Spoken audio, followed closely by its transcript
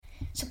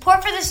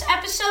Support for this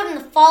episode and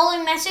the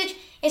following message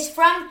is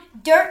from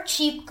Dirt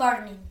Cheap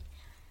Gardening.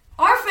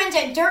 Our friends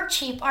at Dirt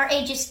Cheap are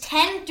ages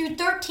 10 through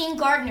 13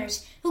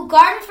 gardeners who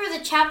garden for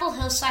the Chapel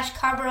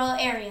Hill/Carrboro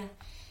area.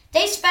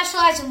 They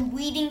specialize in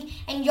weeding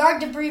and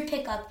yard debris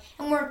pickup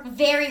and work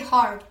very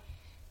hard.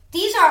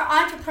 These are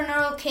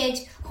entrepreneurial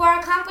kids who are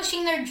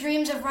accomplishing their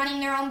dreams of running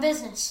their own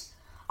business.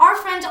 Our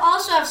friends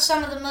also have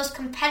some of the most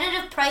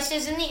competitive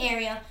prices in the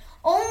area,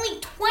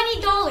 only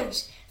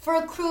 $20 for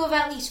a crew of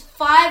at least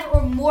 5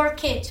 or more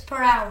kids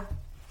per hour.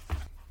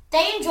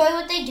 They enjoy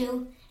what they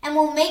do and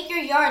will make your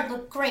yard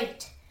look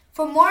great.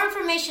 For more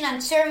information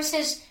on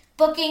services,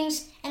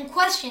 bookings, and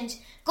questions,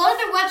 go to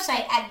their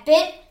website at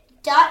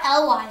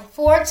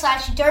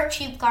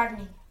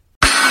bit.ly/dirtcheapgardening.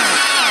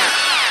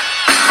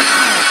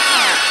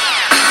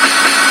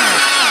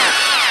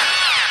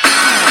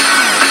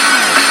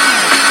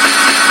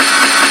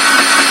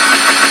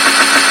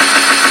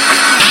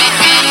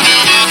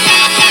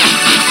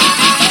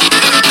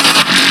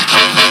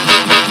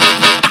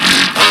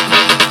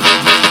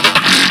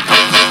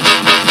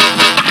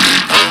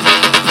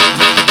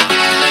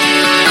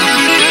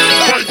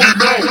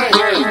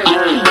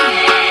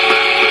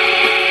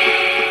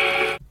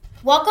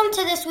 Welcome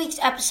to this week's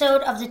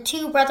episode of the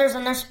Two Brothers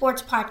and Their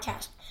Sports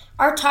podcast.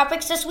 Our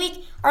topics this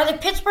week are the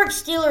Pittsburgh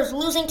Steelers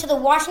losing to the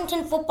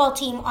Washington football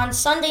team on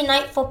Sunday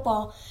Night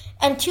Football,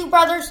 and Two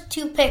Brothers,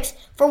 Two Picks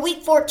for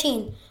Week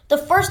 14, the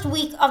first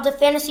week of the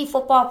fantasy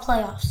football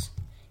playoffs.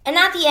 And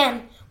at the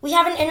end, we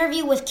have an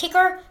interview with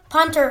kicker,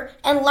 punter,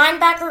 and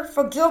linebacker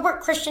for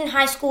Gilbert Christian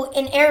High School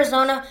in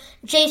Arizona,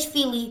 Jace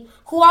Feely,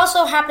 who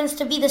also happens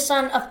to be the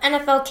son of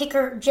NFL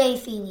kicker Jay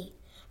Feely.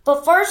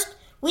 But first,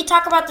 we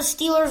talk about the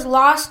Steelers'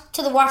 loss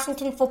to the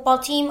Washington football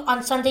team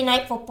on Sunday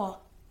Night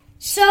Football.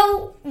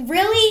 So,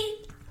 really,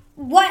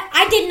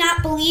 I did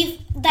not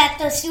believe that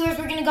the Steelers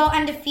were going to go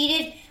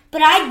undefeated,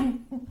 but I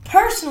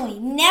personally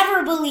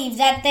never believed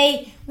that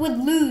they would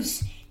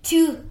lose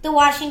to the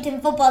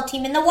Washington football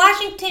team. And the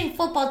Washington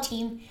football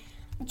team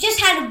just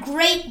had a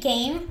great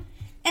game,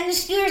 and the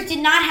Steelers did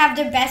not have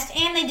their best,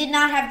 and they did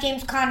not have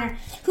James Conner,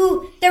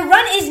 who, their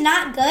run is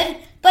not good,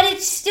 but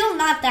it's still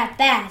not that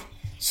bad.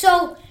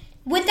 So,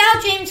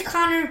 without James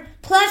Conner,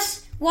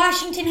 plus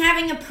Washington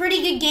having a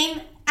pretty good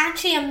game,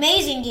 actually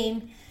amazing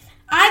game,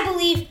 I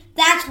believe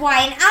that's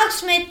why. And Alex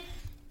Smith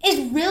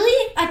is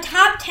really a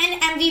top 10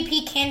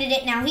 MVP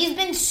candidate now. He's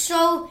been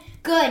so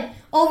good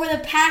over the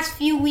past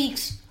few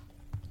weeks,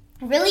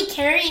 really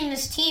carrying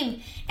this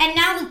team. And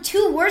now the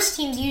two worst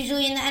teams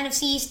usually in the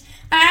NFC East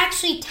are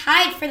actually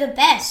tied for the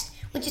best,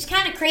 which is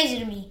kind of crazy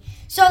to me.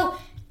 So,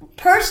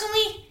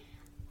 personally,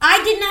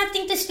 I did not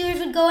think the Steelers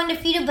would go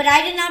undefeated, but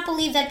I did not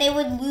believe that they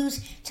would lose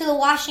to the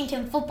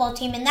Washington football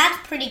team, and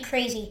that's pretty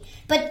crazy.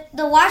 But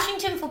the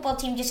Washington football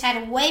team just had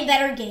a way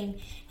better game,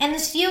 and the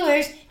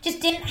Steelers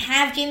just didn't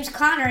have James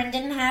Conner and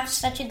didn't have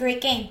such a great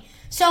game.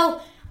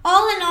 So,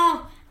 all in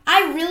all,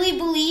 I really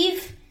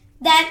believe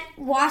that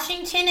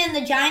Washington and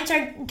the Giants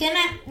are going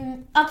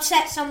to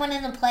upset someone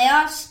in the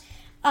playoffs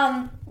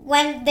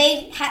when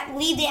they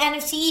lead the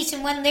NFC East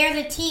and when they're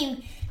the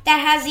team that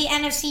has the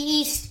NFC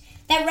East,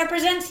 that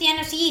represents the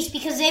NFC East,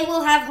 because they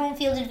will have home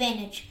field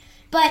advantage.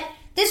 But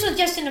this was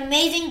just an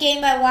amazing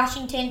game by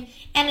Washington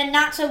and a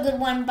not-so-good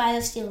one by the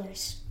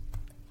Steelers.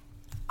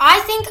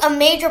 I think a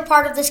major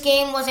part of this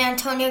game was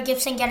Antonio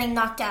Gibson getting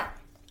knocked out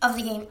of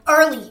the game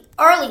early.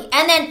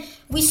 And then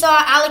we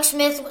saw Alex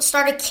Smith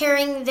started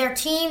carrying their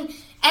team.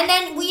 And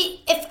then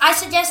I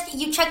suggest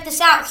you check this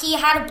out. He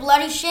had a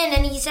bloody shin,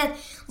 and he said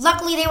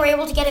luckily they were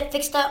able to get it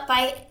fixed up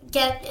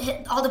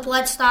get all the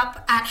blood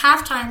stop at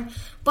halftime.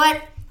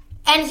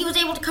 And he was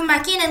able to come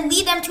back in and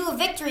lead them to a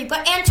victory.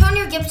 But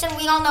Antonio Gibson,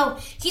 we all know,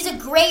 he's a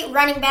great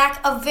running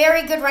back, a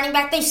very good running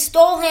back. They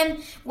stole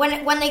him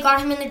when they got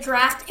him in the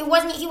draft. He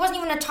wasn't even in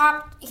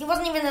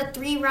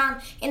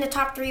the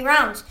top 3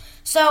 rounds.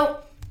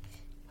 So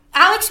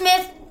Alex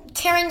Smith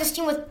carrying this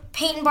team with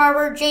Peyton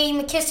Barber, J.D.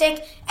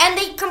 McKissick, and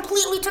they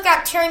completely took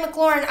out Terry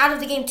McLaurin out of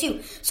the game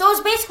too. So it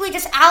was basically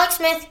just Alex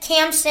Smith,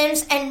 Cam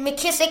Sims, and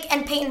McKissick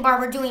and Peyton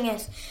Barber doing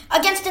this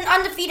against an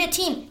undefeated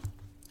team.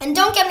 And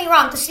don't get me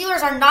wrong, the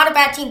Steelers are not a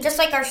bad team, just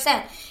like I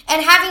said.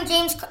 And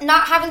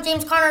not having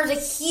James Conner is a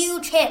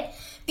huge hit,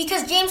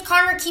 because James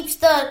Conner keeps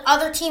the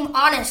other team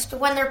honest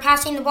when they're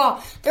passing the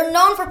ball. They're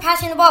known for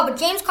passing the ball, but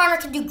James Conner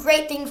can do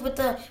great things with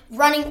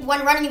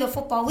when running the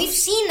football. We've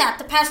seen that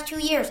the past 2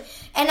 years.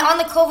 And on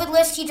the COVID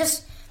list,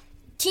 teams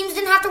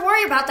didn't have to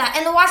worry about that.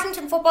 And the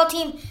Washington football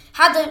team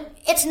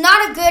it's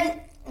not a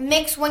good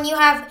mix when you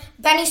have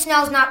Benny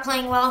Snell's not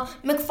playing well.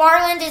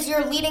 McFarland is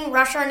your leading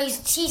rusher, and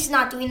he's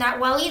not doing that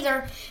well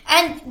either.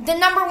 And the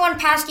number one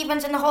pass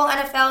defense in the whole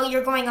NFL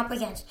you're going up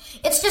against.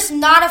 It's just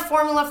not a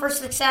formula for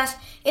success.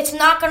 It's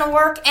not going to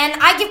work. And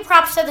I give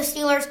props to the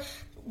Steelers,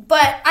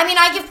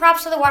 I give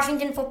props to the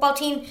Washington football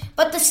team.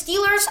 But the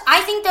Steelers, I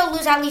think they'll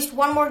lose at least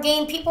one more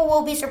game. People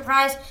will be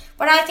surprised,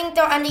 but I think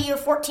they'll end the year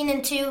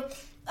 14-2,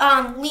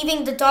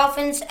 leaving the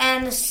Dolphins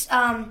and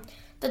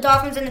the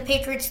Dolphins and the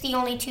Patriots the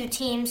only two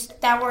teams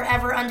that were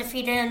ever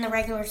undefeated in the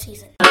regular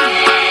season.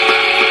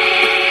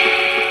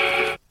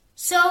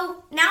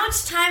 So now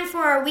it's time for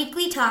our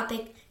weekly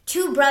topic,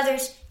 Two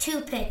Brothers,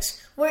 Two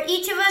Picks, where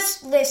each of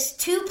us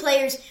lists two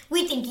players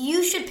we think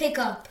you should pick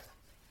up.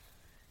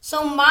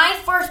 So my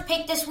first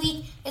pick this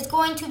week is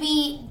going to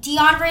be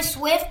DeAndre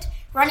Swift,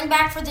 running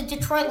back for the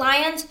Detroit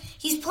Lions.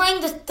 He's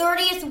playing the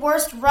 30th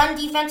worst run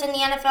defense in the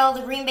NFL,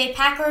 the Green Bay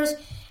Packers,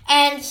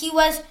 and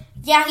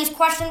he's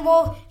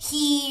questionable.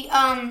 He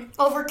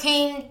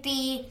overcame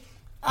the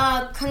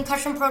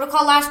concussion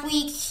protocol last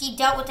week. He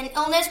dealt with an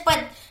illness,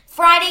 but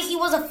Friday he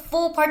was a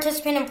full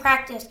participant in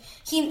practice.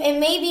 It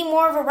may be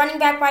more of a running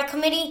back by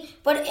committee,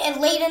 but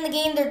late in the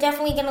game they're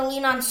definitely going to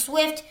lean on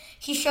Swift.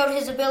 He showed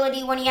his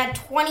ability when he had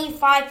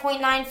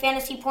 25.9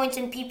 fantasy points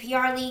in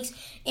PPR leagues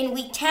in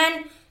Week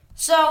 10.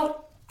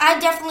 So I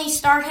definitely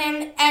start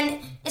him,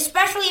 and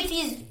especially if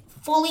he's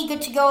fully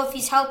good to go, if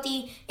he's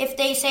healthy, if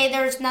they say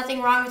there's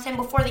nothing wrong with him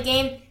before the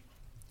game.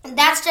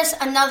 That's just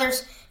another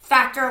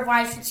factor of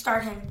why I should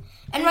start him.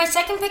 And my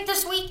second pick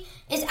this week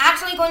is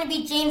actually going to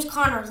be James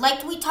Conner.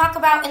 Like we talked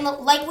about in the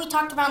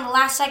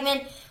last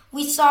segment,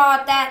 we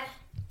saw that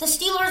the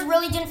Steelers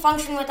really couldn't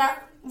function without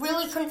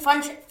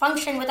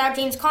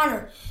James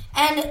Conner,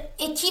 and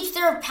it keeps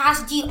their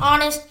pass D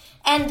honest.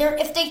 And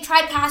if they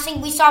try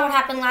passing, we saw what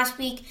happened last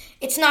week.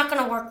 It's not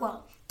going to work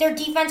well. Their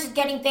defense is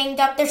getting banged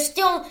up. They're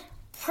still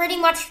pretty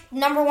much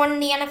number one in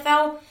the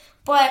NFL,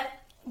 but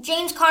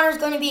James Conner is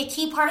going to be a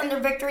key part in their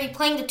victory,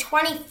 playing the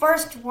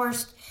 21st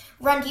worst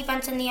run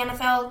defense in the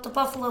NFL, the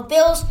Buffalo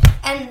Bills,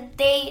 and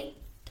the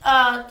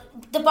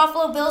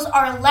Buffalo Bills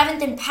are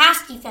 11th in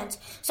pass defense.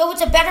 So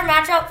it's a better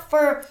matchup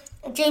for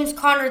James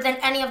Conner than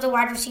any of the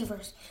wide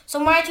receivers. So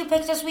my two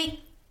picks this week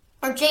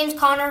are James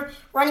Conner,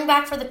 running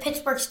back for the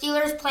Pittsburgh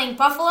Steelers, playing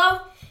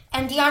Buffalo,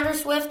 and DeAndre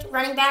Swift,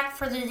 running back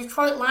for the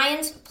Detroit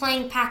Lions,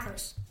 playing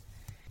Packers.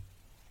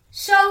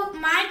 So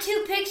my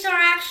two picks are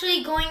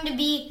actually going to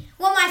be,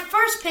 my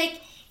first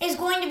pick is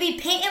going to be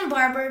Peyton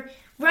Barber,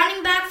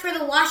 running back for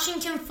the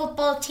Washington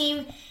football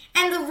team.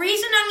 And the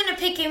reason I'm going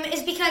to pick him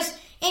is because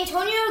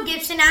Antonio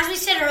Gibson, as we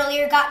said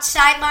earlier, got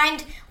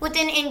sidelined with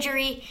an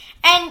injury.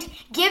 And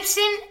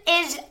Gibson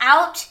is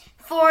out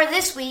for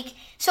this week.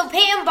 So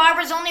Peyton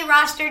Barber's only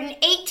rostered in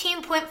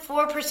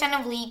 18.4%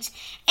 of leagues.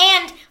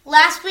 And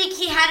last week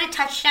he had a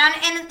touchdown.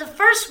 And the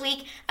first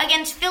week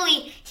against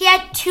Philly, he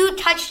had 2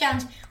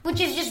 touchdowns, which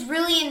is just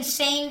really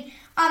insane.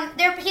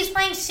 He's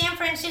playing San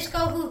Francisco,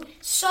 who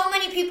so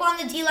many people on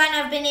the D-line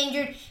have been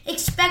injured.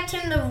 Expect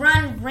him to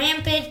run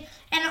rampant.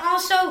 And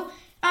also,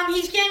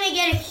 he's going to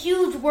get a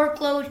huge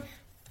workload.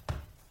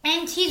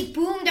 And he's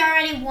boomed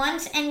already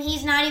once, and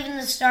he's not even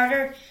the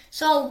starter.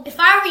 So if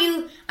I were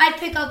you, I'd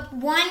pick up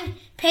 1,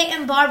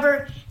 Peyton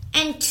Barber,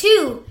 and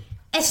 2,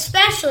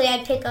 especially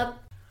I'd pick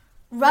up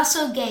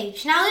Russell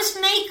Gage. Now this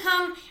may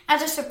come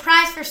as a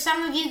surprise for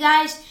some of you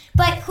guys,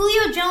 but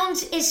Julio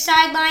Jones is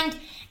sidelined,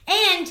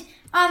 and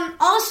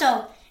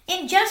also,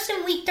 in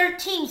Week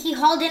 13, he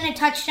hauled in a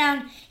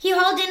touchdown. He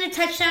hauled in a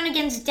touchdown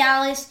against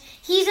Dallas.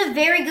 He's a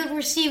very good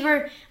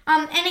receiver.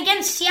 And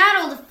against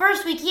Seattle, the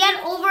first week, he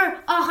had over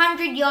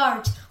 100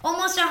 yards,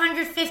 almost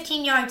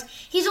 115 yards.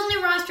 He's only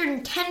rostered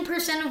in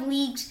 10% of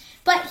leagues,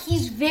 but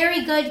he's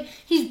very good.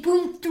 He's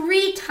boomed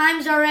 3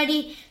 times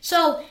already,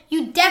 so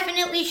you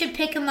definitely should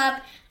pick him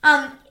up.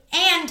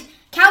 And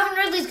Calvin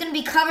Ridley's going to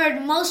be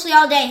covered mostly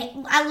all day.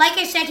 Like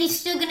I said, he's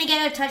still going to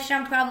get a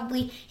touchdown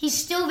probably. He's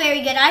still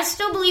very good. I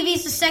still believe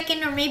he's the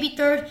second or maybe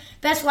third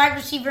best wide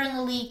receiver in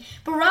the league.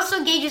 But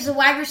Russell Gage is a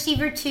wide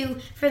receiver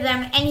too for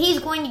them, and he's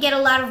going to get a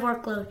lot of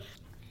workload.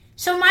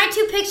 So my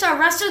 2 picks are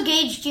Russell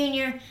Gage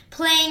Jr.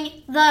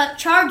 playing the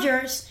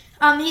Chargers.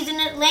 He's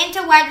an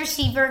Atlanta wide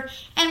receiver.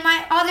 And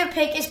my other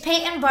pick is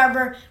Peyton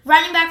Barber,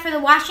 running back for the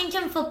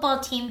Washington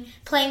football team,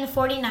 playing the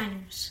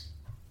 49ers.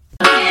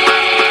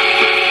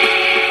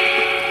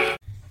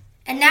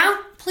 And now,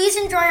 please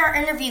enjoy our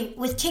interview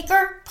with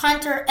kicker,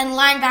 punter, and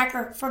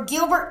linebacker for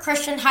Gilbert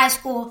Christian High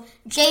School,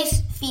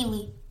 Jace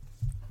Feely.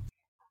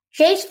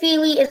 Jace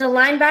Feely is a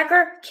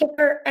linebacker,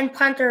 kicker, and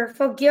punter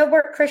for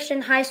Gilbert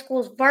Christian High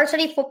School's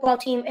varsity football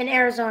team in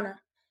Arizona.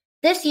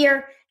 This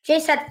year,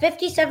 Jace had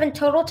 57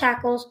 total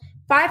tackles,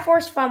 5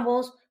 forced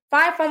fumbles,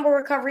 5 fumble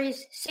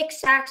recoveries, 6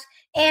 sacks,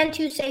 and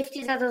 2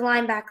 safeties as a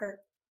linebacker.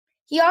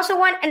 He also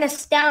won an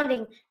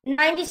astounding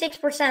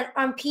 96%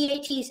 on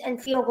PATs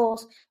and field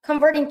goals,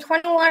 converting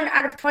 21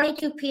 out of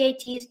 22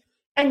 PATs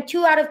and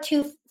 2 out of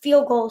 2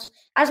 field goals,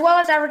 as well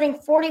as averaging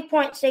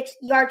 40.6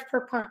 yards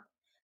per punt.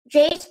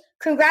 Jace,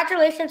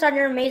 congratulations on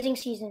your amazing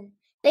season.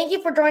 Thank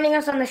you for joining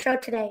us on the show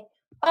today.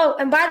 Oh,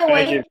 and by the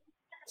way,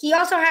 he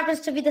also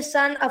happens to be the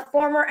son of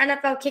former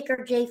NFL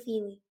kicker Jay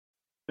Feely.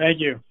 Thank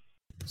you.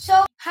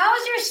 So, how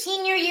has your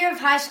senior year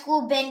of high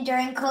school been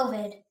during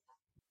COVID? It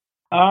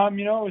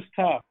was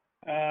tough.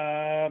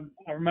 I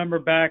remember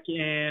back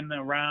in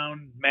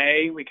around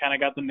May, we kind of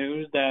got the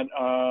news that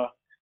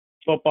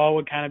football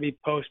would kind of be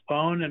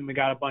postponed, and we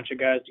got a bunch of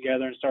guys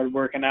together and started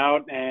working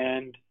out,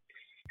 and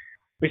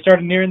we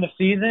started nearing the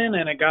season,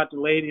 and it got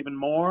delayed even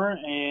more,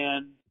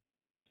 and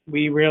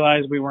we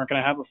realized we weren't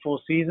going to have a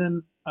full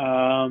season.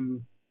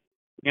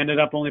 We ended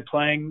up only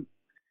playing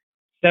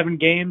 7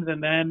 games,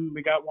 and then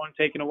we got one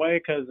taken away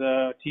because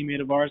a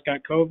teammate of ours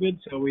got COVID,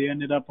 so we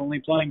ended up only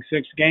playing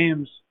 6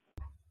 games,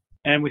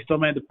 and we still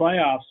made the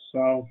playoffs.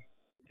 So,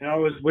 it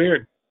was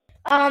weird.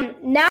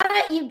 Now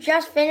that you've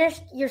just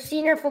finished your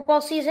senior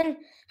football season,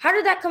 how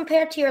did that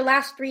compare to your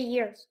last 3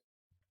 years?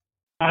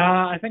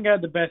 I think I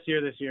had the best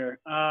year this year.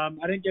 I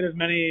didn't get as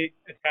many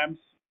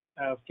attempts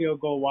field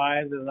goal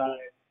wise as I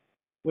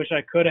wish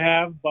I could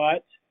have,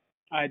 but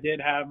I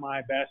did have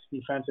my best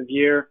defensive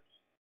year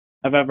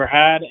I've ever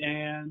had,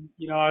 and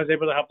I was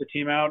able to help the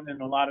team out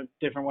in a lot of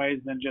different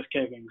ways than just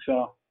kicking.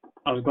 So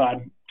I was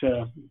glad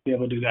to be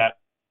able to do that.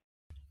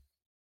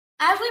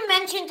 As we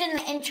mentioned in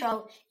the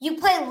intro, you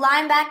play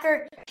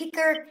linebacker,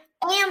 kicker,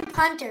 and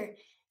punter.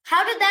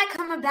 How did that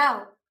come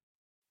about?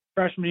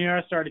 Freshman year,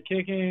 I started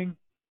kicking.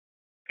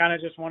 Kind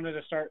of just wanted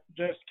to start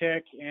just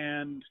kick,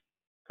 and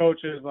coach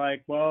was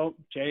like, well,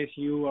 Jace,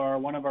 you are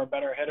one of our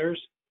better hitters.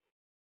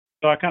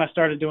 So I kind of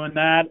started doing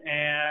that,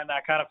 and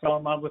I kind of fell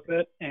in love with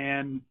it,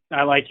 and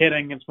I like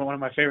hitting. It's one of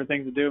my favorite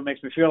things to do. It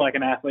makes me feel like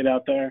an athlete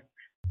out there.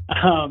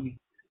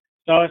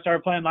 So I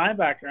started playing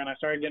linebacker, and I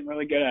started getting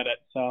really good at it.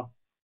 So.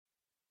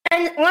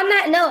 And on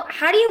that note,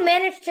 how do you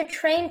manage to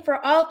train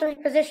for all 3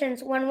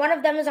 positions when one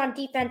of them is on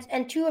defense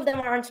and 2 of them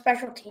are on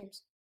special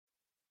teams?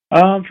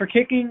 For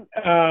kicking,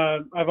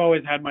 I've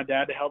always had my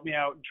dad to help me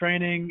out in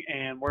training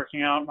and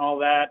working out and all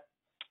that.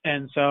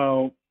 And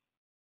so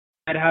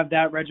I'd have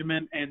that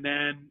regimen, and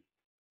then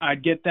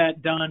I'd get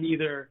that done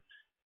either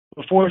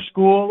before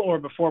school or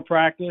before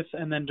practice.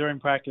 And then during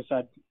practice,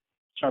 I'd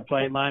start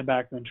playing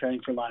linebacker and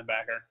training for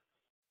linebacker.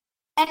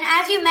 And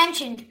as you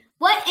mentioned,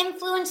 what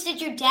influence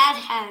did your dad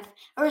have,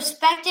 a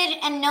respected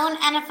and known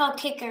NFL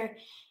kicker?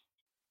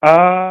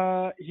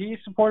 He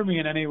supported me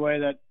in any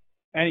way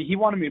and he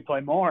wanted me to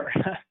play more.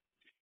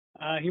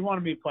 He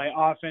wanted me to play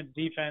offense,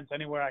 defense,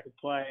 anywhere I could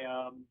play.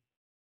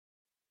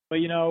 But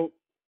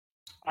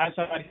I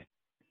thought,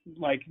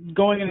 like,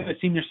 going into the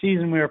senior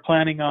season, we were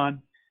planning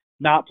on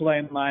not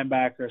playing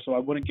linebacker so I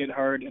wouldn't get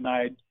hurt, and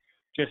I'd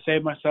just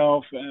save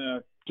myself,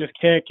 just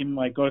kick and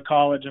like go to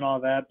college and all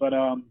that. But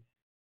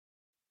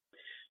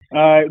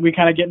we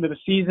kind of get into the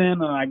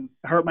season, and I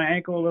hurt my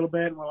ankle a little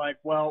bit, and we're like,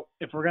 well,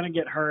 if we're gonna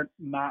get hurt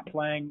not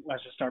playing,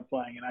 let's just start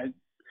playing. And I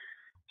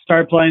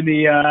started playing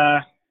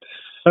the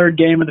 3rd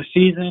game of the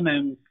season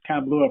and kind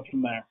of blew up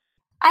from there.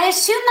 I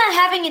assume that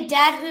having a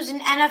dad who's an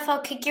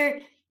NFL kicker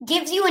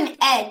gives you an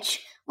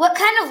edge. What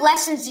kind of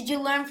lessons did you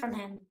learn from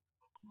him?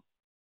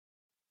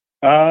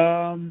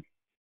 I'm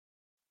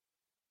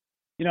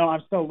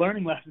still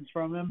learning lessons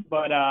from him,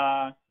 but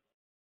I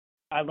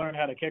learned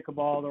how to kick a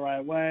ball the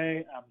right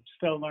way. I'm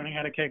still learning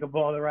how to kick a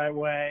ball the right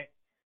way.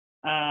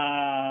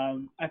 I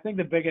think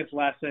the biggest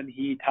lesson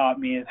he taught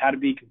me is how to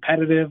be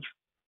competitive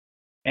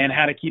and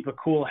how to keep a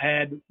cool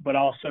head, but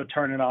also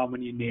turn it on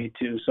when you need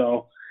to.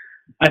 So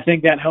I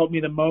think that helped me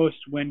the most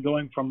when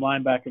going from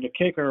linebacker to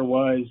kicker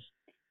was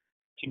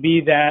to be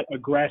that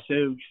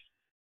aggressive,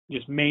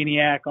 just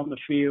maniac on the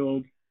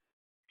field,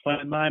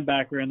 playing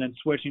linebacker, and then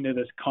switching to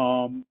this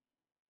calm,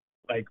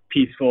 like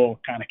peaceful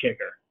kind of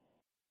kicker.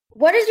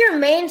 What is your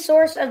main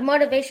source of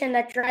motivation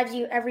that drives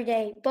you every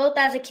day, both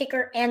as a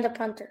kicker and a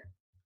punter?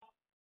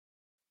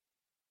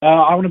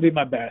 I want to be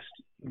my best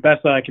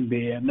that I can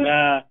be. And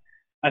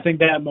I think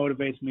that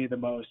motivates me the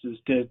most is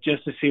to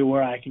see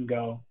where I can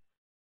go.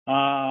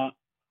 I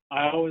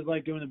always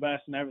like doing the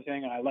best in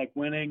everything. I like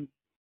winning.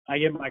 I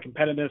get my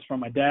competitiveness from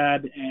my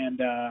dad,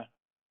 and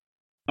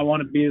I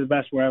want to be the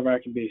best wherever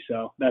I can be.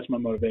 So that's my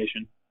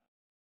motivation.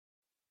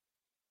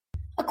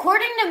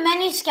 According to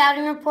many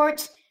scouting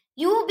reports,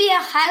 you will be a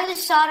highly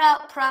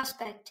sought-out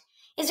prospect.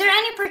 Is there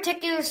any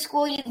particular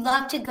school you'd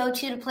love to go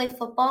to play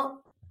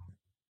football?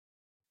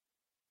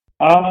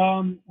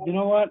 You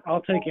know what?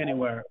 I'll take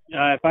anywhere.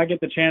 If I get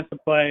the chance to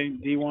play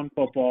D1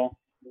 football,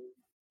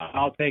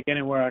 I'll take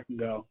anywhere I can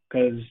go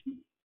because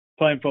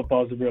playing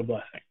football is a real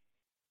blessing.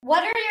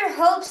 What are your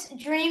hopes,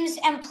 dreams,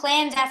 and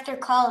plans after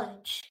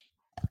college?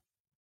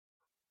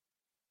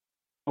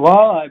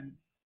 Well,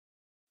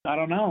 I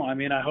don't know. I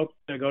mean, I hope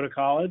to go to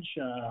college.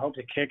 I hope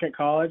to kick at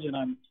college,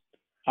 and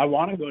I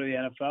want to go to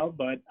the NFL,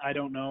 but I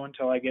don't know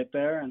until I get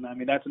there. And I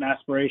mean, that's an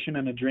aspiration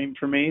and a dream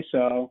for me.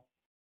 So,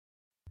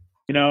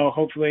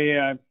 hopefully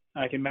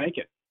I can make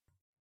it.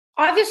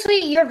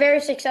 Obviously, you're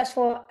very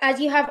successful as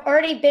you have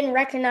already been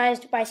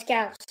recognized by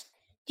scouts.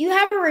 Do you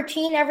have a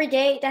routine every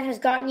day that has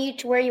gotten you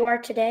to where you are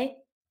today?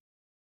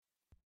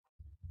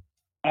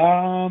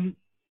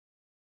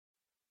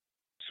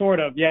 Sort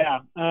of, yeah.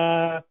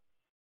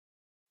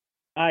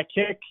 I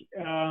kick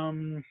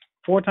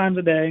 4 times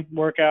a day,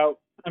 4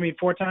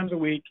 times a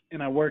week,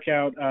 and I work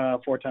out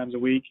 4 times a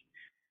week.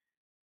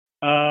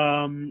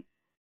 I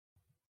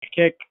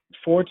kick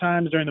 4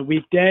 times during the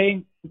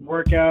weekday,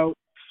 work out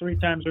 3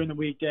 times during the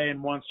weekday,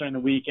 and once during the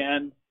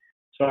weekend.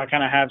 So I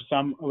kind of have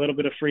a little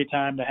bit of free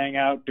time to hang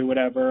out, do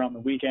whatever on the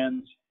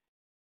weekends.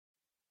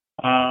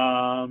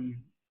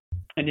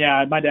 And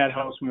yeah, my dad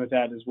helps me with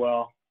that as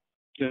well.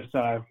 Just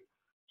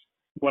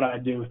what I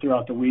do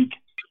throughout the week.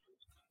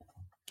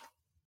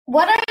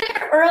 What are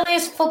your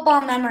earliest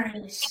football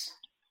memories?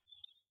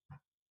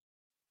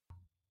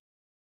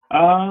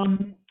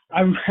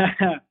 I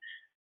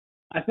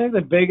I think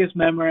the biggest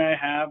memory I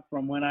have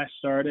from when I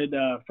started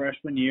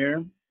freshman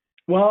year.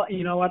 Well,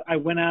 you know what? I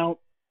went out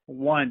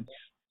once.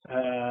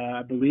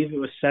 I believe it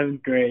was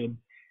seventh grade,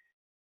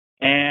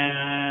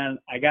 and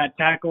I got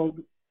tackled,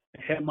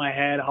 hit my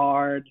head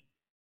hard.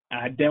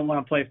 I didn't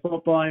want to play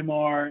football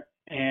anymore,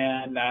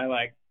 and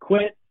I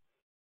quit.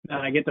 And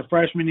I get to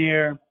freshman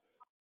year,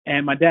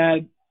 and my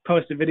dad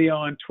posted a video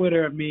on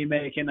Twitter of me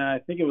making, I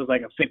think it was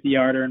like a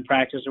 50-yarder in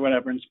practice or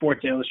whatever, and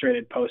Sports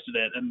Illustrated posted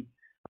it. And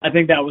I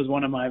think that was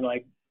one of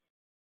my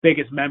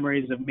biggest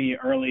memories of me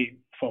early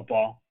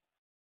football.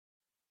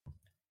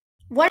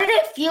 What did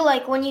it feel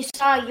like when you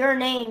saw your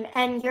name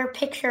and your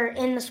picture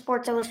in the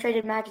Sports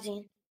Illustrated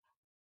magazine?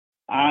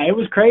 It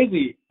was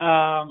crazy.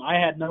 I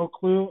had no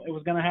clue it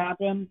was going to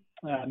happen.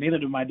 Neither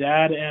did my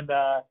dad. And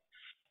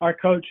our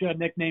coach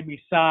nicknamed me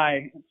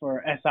Cy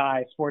for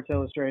SI, Sports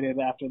Illustrated,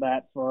 after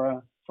that for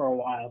a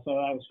while. So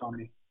that was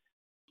funny.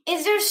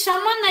 Is there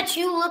someone that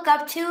you look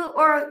up to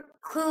or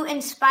who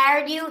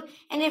inspired you?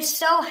 And if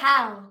so,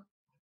 how?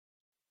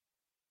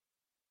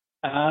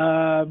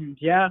 I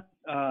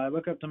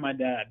look up to my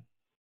dad.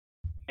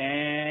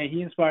 And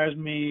he inspires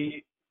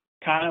me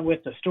kind of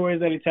with the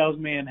stories that he tells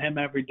me and him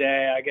every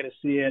day. I get to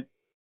see it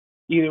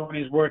either when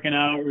he's working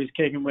out or he's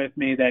kicking with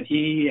me, that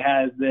he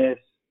has this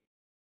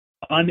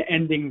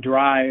unending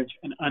drive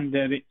and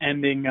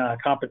unending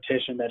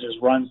competition that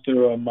just runs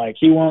through him. Like,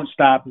 he won't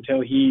stop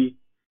until he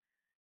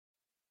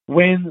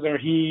wins or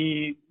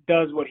he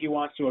does what he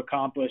wants to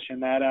accomplish,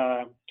 and that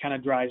kind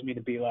of drives me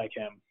to be like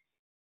him.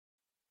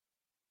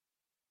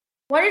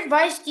 What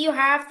advice do you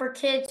have for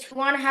kids who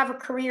want to have a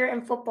career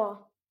in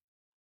football?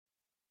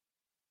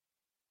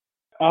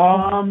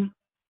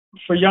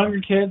 For younger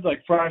kids,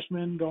 like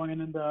freshmen going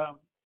into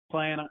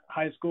playing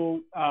high school,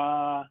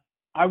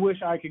 I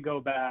wish I could go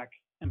back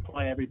and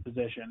play every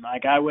position.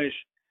 Like, I wish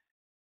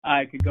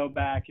I could go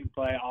back and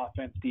play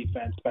offense,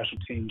 defense, special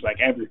teams, like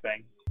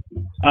everything.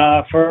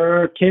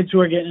 For kids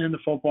who are getting into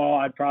football,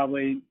 I'd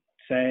probably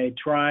say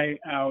try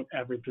out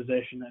every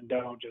position and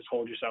don't just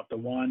hold yourself to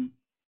one,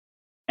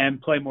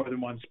 and play more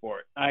than one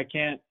sport. I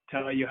can't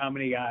tell you how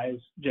many guys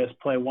just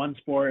play one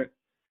sport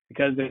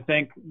because they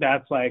think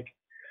that's like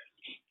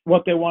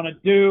what they want to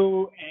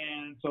do,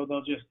 and so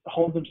they'll just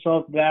hold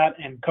themselves to that.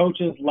 And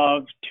coaches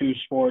love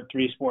 2-sport,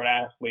 3-sport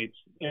athletes.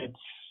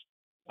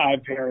 I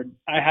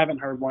haven't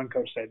heard one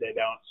coach say they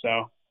don't.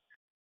 So,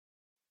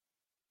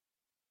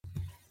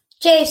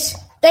 Jace,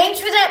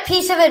 thanks for that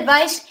piece of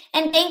advice,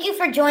 and thank you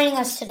for joining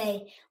us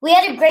today. We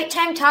had a great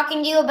time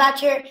talking to you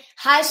about your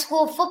high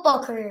school football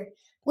career.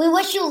 We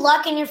wish you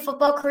luck in your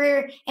football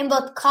career in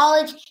both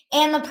college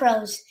and the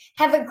pros.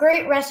 Have a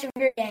great rest of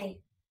your day.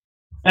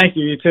 Thank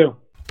you. You too.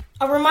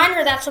 A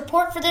reminder that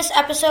support for this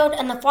episode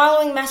and the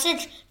following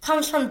message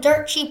comes from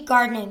Dirt Cheap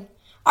Gardening.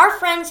 Our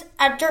friends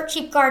at Dirt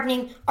Cheap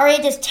Gardening are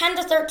ages 10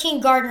 to 13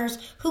 gardeners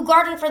who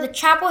garden for the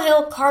Chapel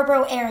Hill,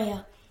 Carborough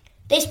area.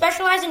 They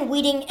specialize in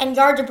weeding and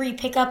yard debris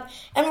pickup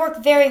and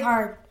work very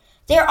hard.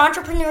 They are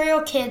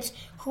entrepreneurial kids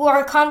who are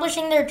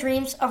accomplishing their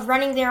dreams of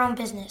running their own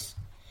business.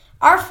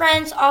 Our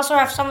friends also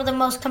have some of the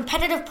most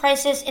competitive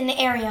prices in the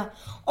area,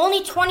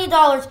 only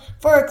 $20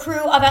 for a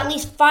crew of at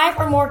least 5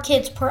 or more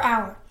kids per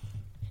hour.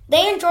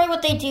 They enjoy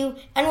what they do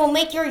and will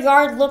make your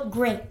yard look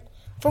great.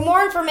 For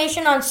more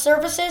information on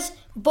services,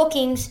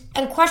 bookings,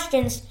 and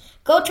questions,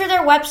 go to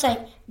their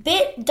website,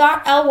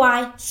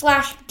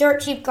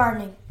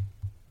 bit.ly/dirtcheapgardening.